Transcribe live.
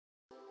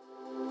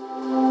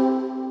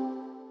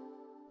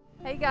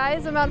Hey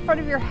guys, I'm out in front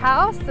of your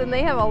house and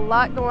they have a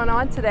lot going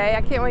on today.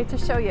 I can't wait to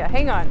show you.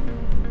 Hang on.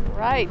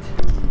 Right.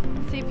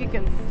 See if you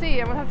can see.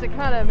 I'm gonna have to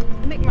kind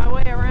of make my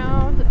way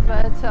around,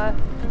 but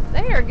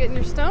they are getting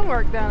your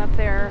stonework done up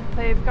there.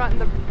 They've gotten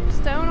the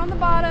stone on the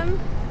bottom.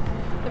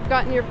 They've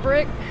gotten your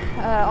brick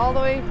all the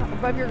way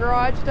above your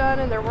garage done,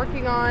 and they're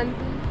working on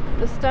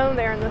the stone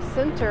there in the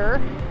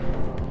center.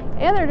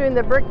 And they're doing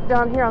the brick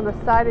down here on the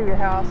side of your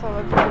house. I don't know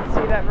if you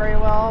can see that very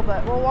well,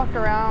 but we'll walk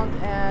around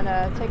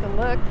and take a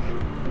look.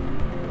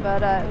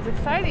 But it was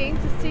exciting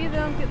to see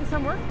them getting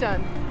some work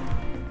done.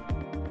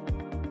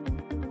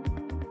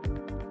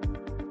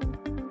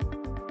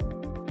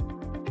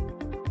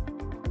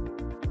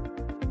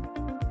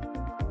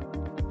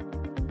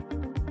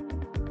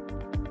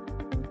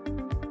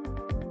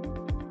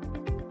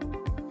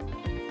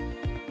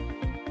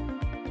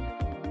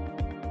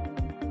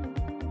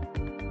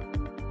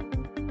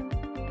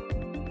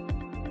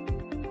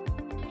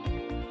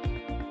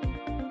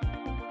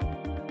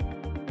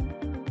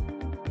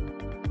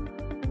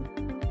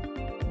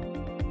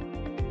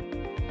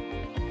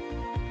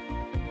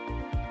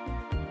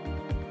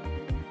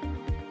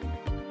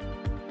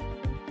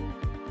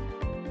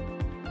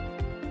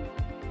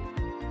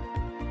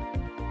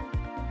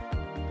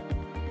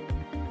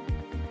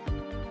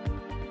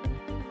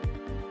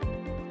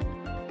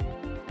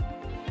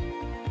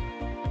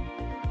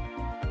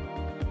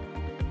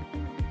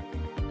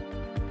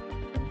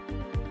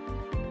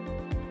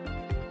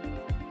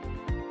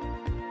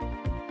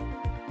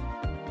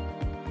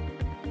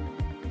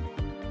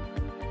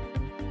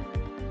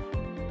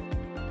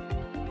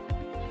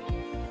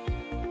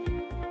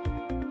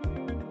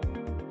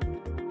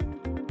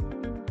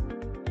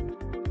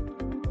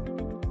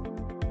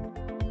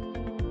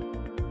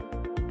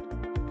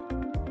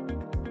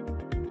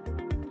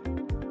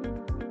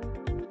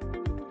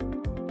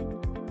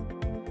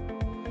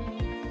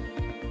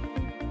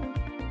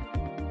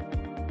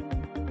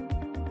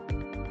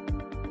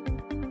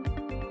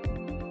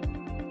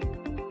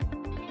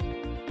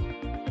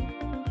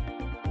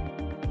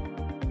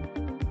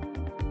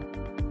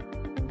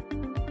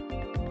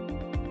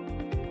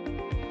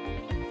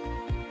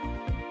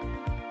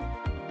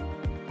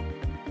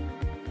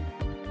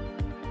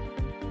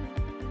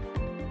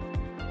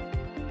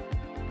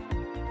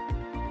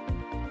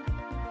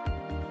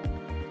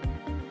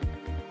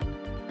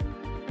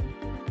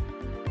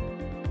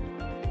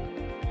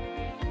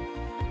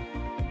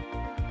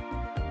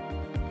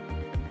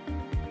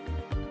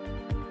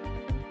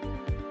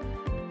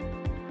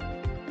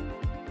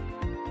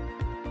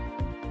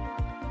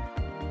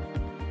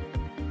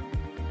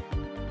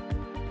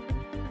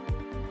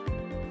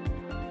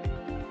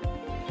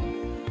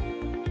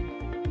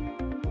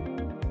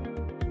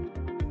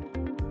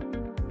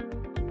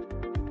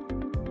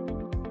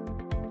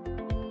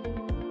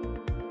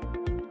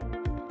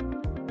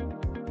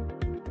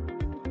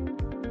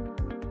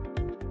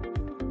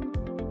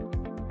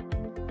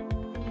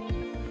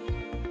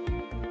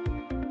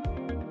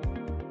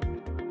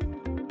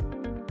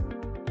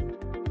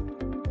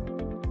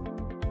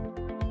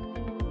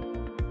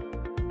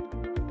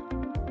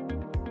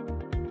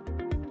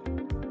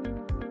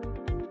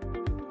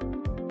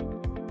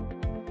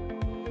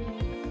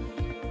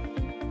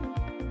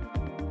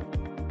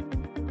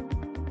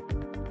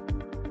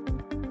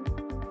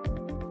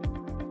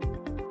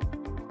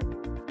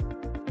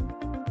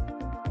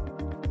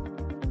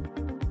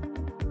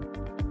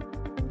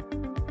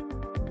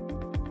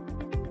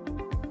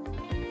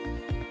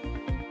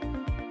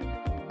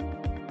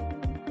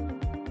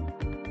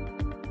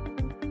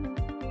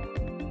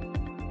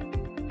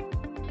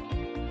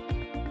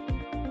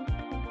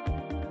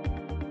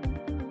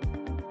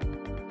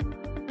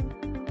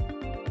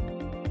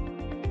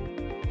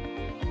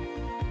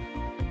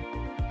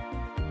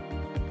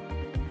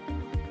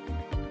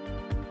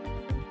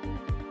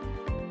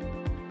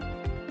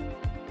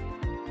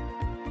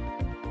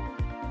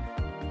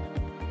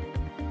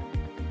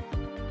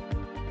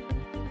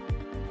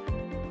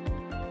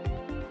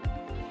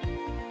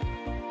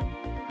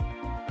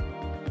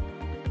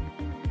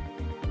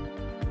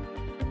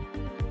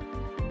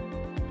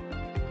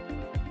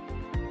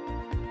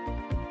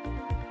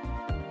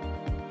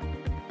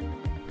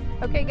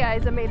 Okay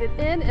guys, I made it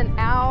in and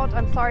out.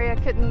 I'm sorry I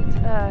couldn't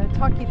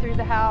talk you through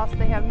the house.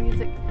 They have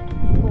music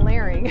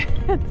blaring.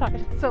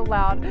 It's so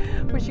loud.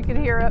 Wish you could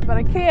hear it, but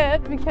I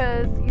can't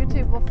because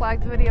YouTube will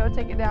flag the video and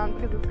take it down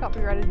because it's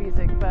copyrighted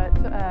music. But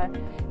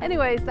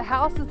anyways, the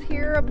house is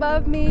here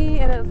above me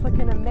and it's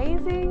looking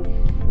amazing.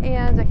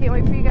 And I can't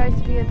wait for you guys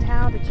to be in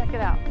town to check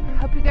it out.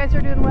 Hope you guys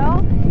are doing well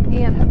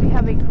and hope you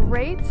have a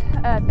great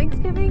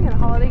Thanksgiving and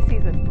holiday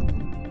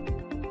season.